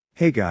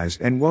Hey guys,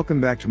 and welcome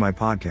back to my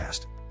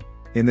podcast.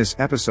 In this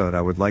episode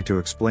I would like to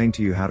explain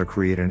to you how to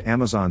create an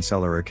Amazon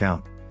seller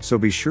account, so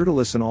be sure to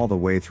listen all the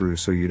way through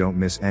so you don't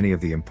miss any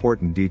of the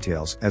important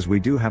details, as we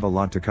do have a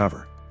lot to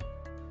cover.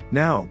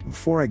 Now,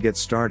 before I get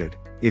started,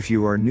 if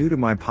you are new to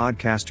my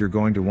podcast, you're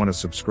going to want to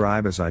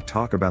subscribe as I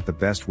talk about the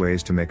best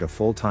ways to make a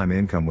full-time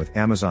income with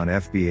Amazon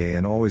FBA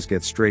and always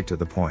get straight to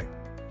the point.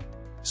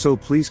 So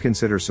please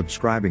consider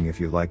subscribing if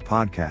you like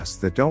podcasts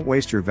that don't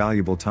waste your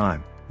valuable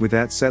time. With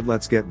that said,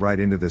 let's get right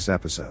into this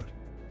episode.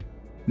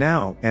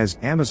 Now, as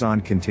Amazon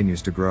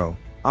continues to grow,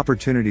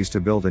 opportunities to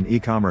build an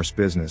e-commerce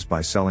business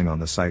by selling on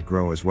the site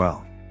grow as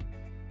well.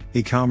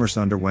 E-commerce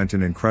underwent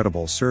an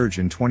incredible surge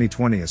in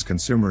 2020 as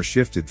consumers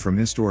shifted from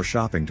in-store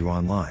shopping to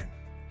online.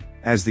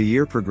 As the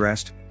year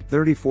progressed,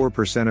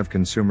 34% of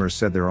consumers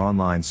said their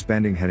online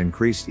spending had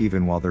increased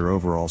even while their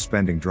overall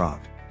spending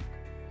dropped.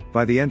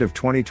 By the end of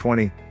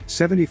 2020,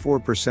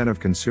 74%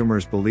 of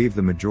consumers believed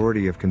the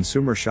majority of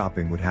consumer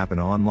shopping would happen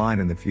online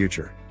in the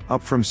future,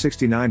 up from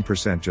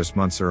 69% just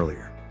months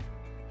earlier.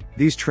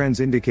 These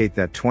trends indicate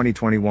that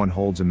 2021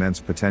 holds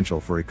immense potential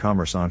for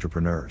e-commerce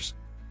entrepreneurs.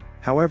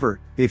 However,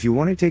 if you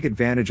want to take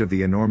advantage of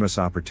the enormous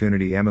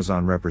opportunity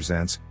Amazon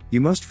represents, you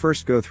must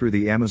first go through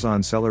the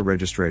Amazon seller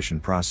registration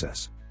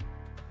process.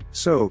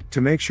 So, to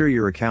make sure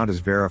your account is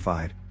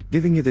verified,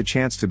 giving you the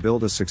chance to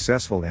build a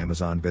successful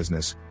Amazon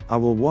business, I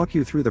will walk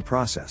you through the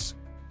process.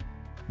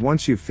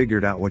 Once you've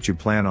figured out what you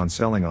plan on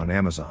selling on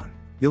Amazon,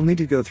 you'll need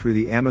to go through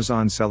the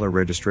Amazon seller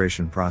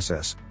registration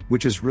process,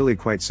 which is really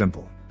quite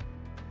simple.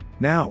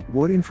 Now,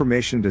 what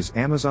information does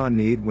Amazon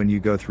need when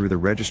you go through the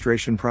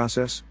registration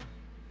process?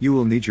 You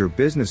will need your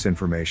business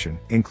information,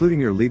 including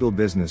your legal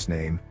business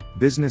name,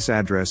 business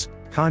address,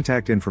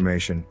 contact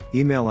information,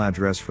 email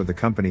address for the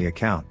company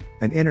account,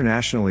 an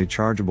internationally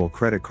chargeable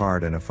credit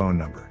card, and a phone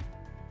number.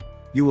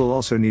 You will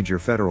also need your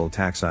federal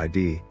tax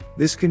ID.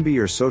 This can be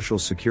your social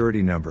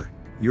security number,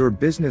 your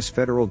business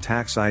federal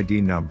tax ID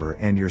number,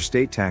 and your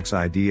state tax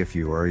ID if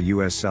you are a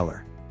U.S.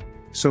 seller.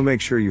 So make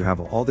sure you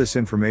have all this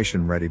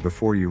information ready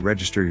before you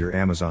register your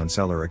Amazon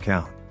seller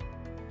account.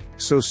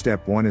 So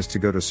step 1 is to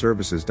go to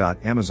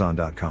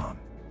services.amazon.com.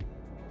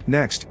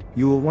 Next,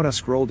 you will want to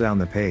scroll down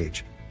the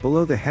page,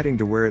 below the heading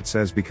to where it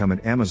says Become an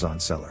Amazon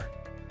Seller.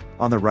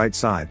 On the right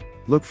side,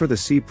 look for the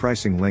See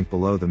Pricing link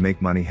below the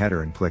Make Money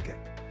header and click it.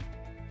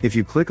 If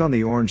you click on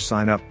the orange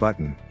Sign Up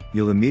button,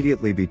 you'll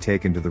immediately be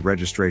taken to the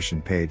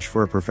registration page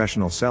for a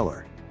professional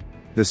seller.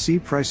 The See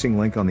Pricing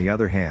link, on the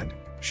other hand,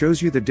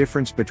 shows you the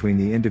difference between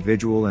the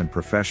individual and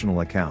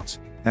professional accounts,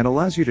 and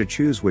allows you to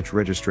choose which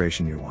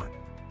registration you want.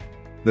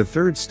 The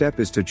third step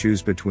is to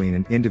choose between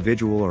an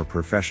individual or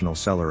professional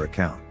seller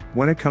account.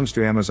 When it comes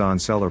to Amazon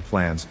seller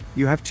plans,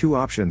 you have two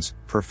options,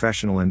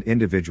 professional and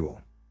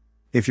individual.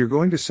 If you're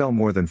going to sell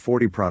more than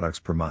 40 products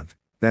per month,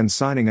 then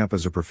signing up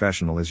as a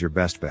professional is your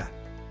best bet.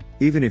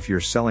 Even if you're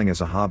selling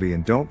as a hobby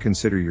and don't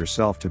consider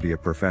yourself to be a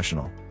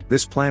professional,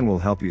 this plan will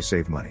help you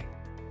save money.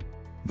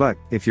 But,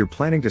 if you're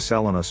planning to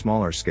sell on a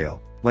smaller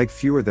scale, like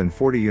fewer than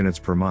 40 units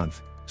per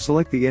month,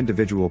 select the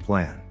individual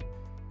plan.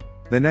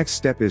 The next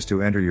step is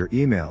to enter your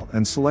email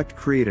and select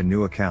Create a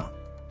New Account.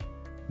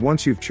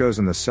 Once you've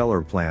chosen the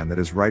seller plan that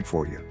is right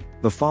for you,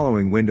 the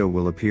following window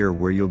will appear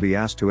where you'll be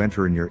asked to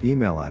enter in your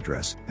email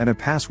address and a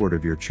password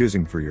of your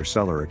choosing for your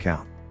seller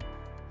account.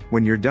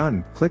 When you're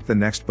done, click the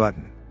Next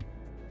button.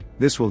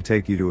 This will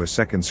take you to a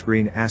second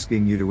screen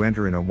asking you to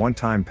enter in a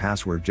one-time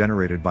password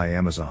generated by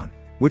Amazon,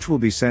 which will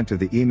be sent to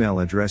the email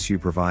address you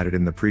provided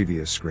in the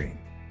previous screen.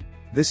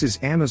 This is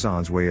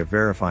Amazon's way of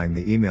verifying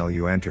the email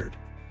you entered.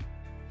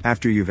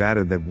 After you've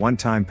added that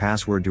one-time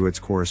password to its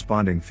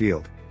corresponding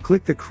field,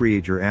 click the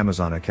Create Your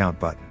Amazon Account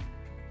button.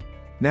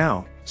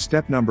 Now,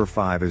 step number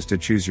 5 is to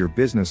choose your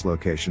business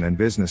location and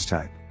business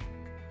type.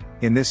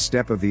 In this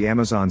step of the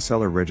Amazon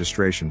seller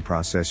registration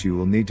process, you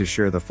will need to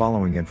share the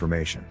following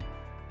information.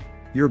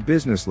 Your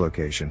business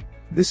location.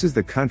 This is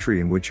the country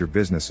in which your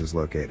business is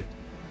located.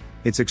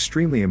 It's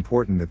extremely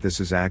important that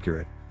this is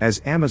accurate,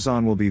 as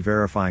Amazon will be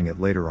verifying it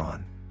later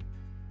on.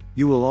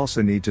 You will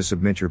also need to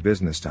submit your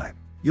business type.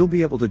 You'll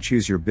be able to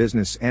choose your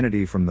business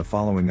entity from the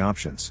following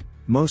options.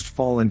 Most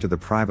fall into the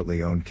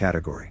privately owned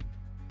category.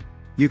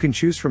 You can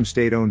choose from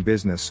state-owned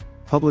business,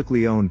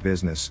 publicly owned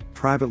business,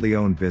 privately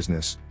owned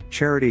business,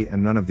 charity,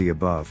 and none of the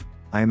above.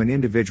 I am an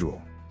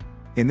individual.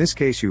 In this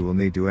case, you will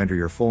need to enter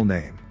your full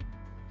name.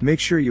 Make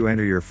sure you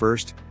enter your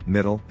first,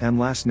 middle, and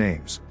last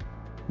names.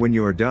 When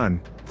you are done,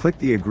 click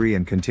the Agree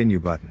and Continue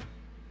button.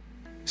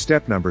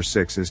 Step number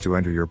 6 is to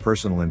enter your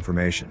personal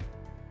information.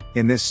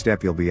 In this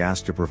step, you'll be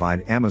asked to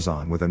provide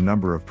Amazon with a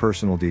number of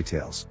personal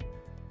details.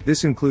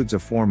 This includes a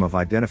form of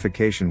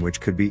identification,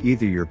 which could be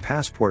either your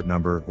passport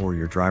number or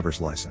your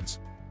driver's license.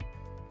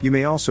 You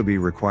may also be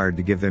required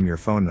to give them your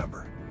phone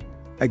number.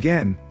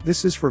 Again,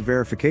 this is for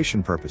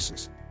verification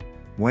purposes.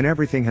 When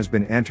everything has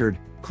been entered,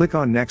 click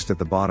on Next at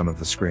the bottom of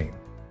the screen.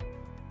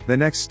 The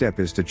next step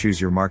is to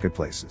choose your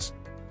marketplaces.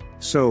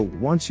 So,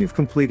 once you've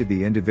completed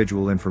the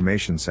individual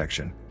information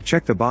section,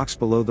 check the box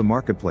below the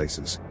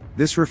marketplaces.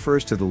 This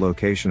refers to the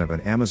location of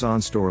an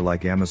Amazon store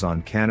like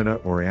Amazon Canada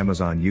or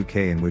Amazon UK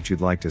in which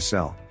you'd like to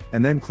sell,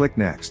 and then click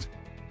Next.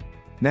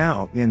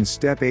 Now, in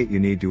step 8 you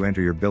need to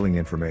enter your billing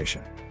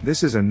information.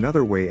 This is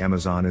another way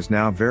Amazon is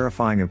now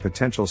verifying a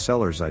potential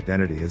seller's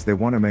identity, as they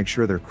want to make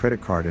sure their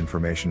credit card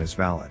information is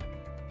valid.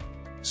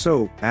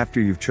 So, after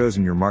you've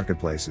chosen your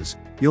marketplaces,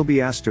 you'll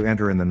be asked to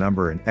enter in the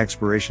number and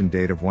expiration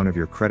date of one of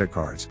your credit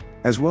cards,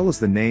 as well as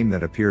the name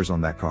that appears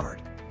on that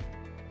card.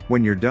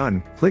 When you're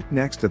done, click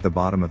Next at the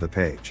bottom of the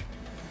page.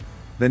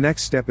 The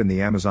next step in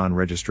the Amazon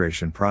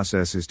registration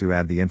process is to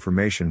add the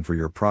information for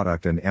your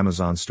product in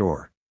Amazon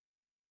store.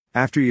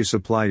 After you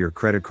supply your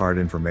credit card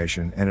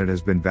information and it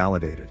has been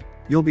validated,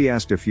 you'll be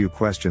asked a few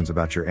questions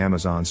about your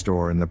Amazon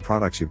store and the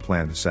products you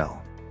plan to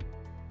sell.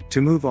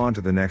 To move on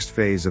to the next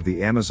phase of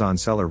the Amazon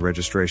seller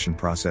registration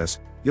process,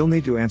 you'll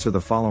need to answer the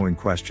following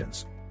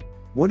questions.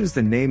 What is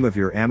the name of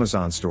your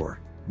Amazon store,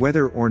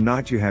 whether or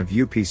not you have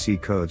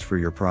UPC codes for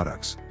your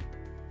products?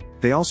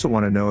 They also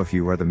want to know if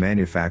you are the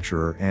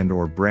manufacturer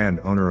and/or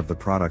brand owner of the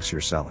products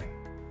you're selling,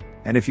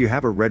 and if you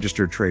have a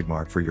registered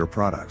trademark for your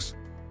products.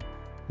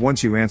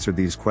 Once you answer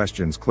these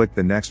questions, click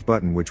the Next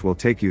button, which will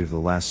take you to the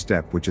last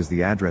step, which is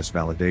the address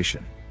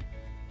validation.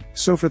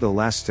 So for the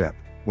last step,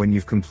 when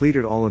you've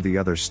completed all of the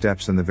other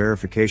steps in the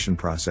verification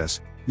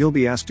process, you'll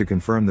be asked to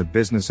confirm the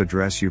business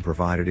address you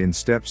provided in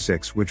step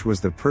 6, which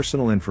was the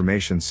personal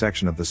information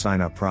section of the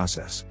sign-up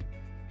process.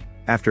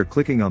 After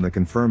clicking on the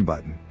Confirm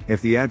button,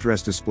 if the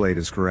address displayed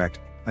is correct,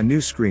 a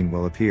new screen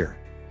will appear.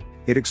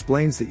 It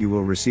explains that you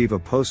will receive a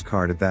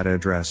postcard at that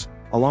address,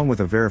 along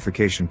with a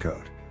verification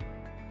code.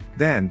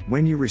 Then,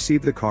 when you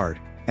receive the card,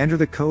 enter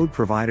the code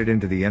provided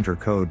into the Enter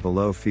Code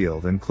Below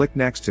field and click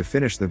Next to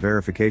finish the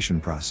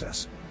verification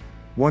process.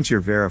 Once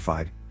you're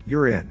verified,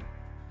 you're in.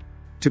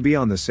 To be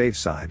on the safe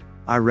side,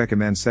 I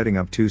recommend setting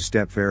up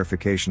two-step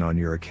verification on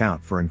your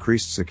account for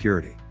increased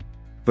security.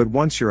 But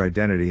once your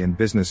identity and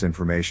business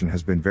information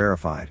has been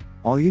verified,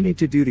 all you need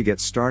to do to get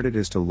started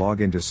is to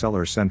log into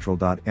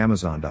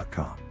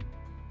sellercentral.amazon.com.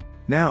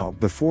 Now,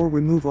 before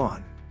we move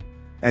on,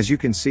 as you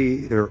can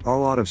see, there are a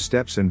lot of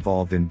steps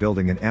involved in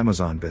building an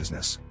Amazon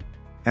business.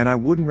 And I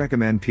wouldn't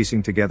recommend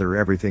piecing together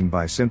everything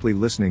by simply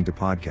listening to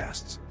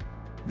podcasts.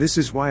 This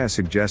is why I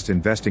suggest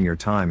investing your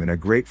time in a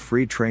great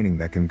free training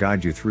that can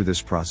guide you through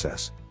this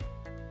process.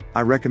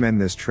 I recommend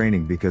this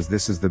training because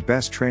this is the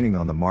best training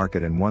on the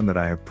market and one that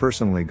I have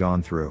personally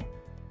gone through.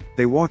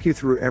 They walk you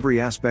through every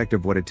aspect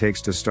of what it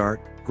takes to start,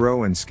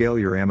 grow and scale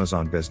your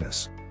Amazon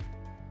business.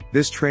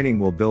 This training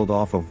will build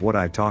off of what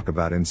I talk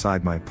about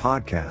inside my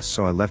podcast,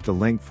 so I left a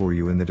link for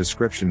you in the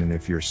description, and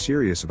if you're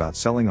serious about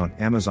selling on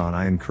Amazon,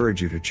 I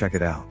encourage you to check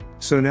it out.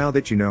 So now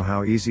that you know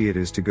how easy it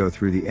is to go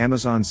through the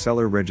Amazon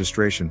seller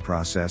registration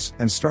process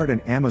and start an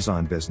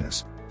Amazon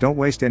business, don't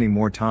waste any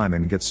more time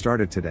and get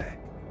started today.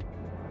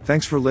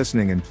 Thanks for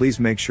listening, and please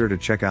make sure to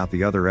check out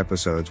the other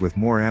episodes with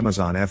more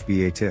Amazon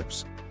FBA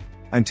tips.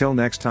 Until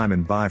next time,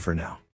 and bye for now.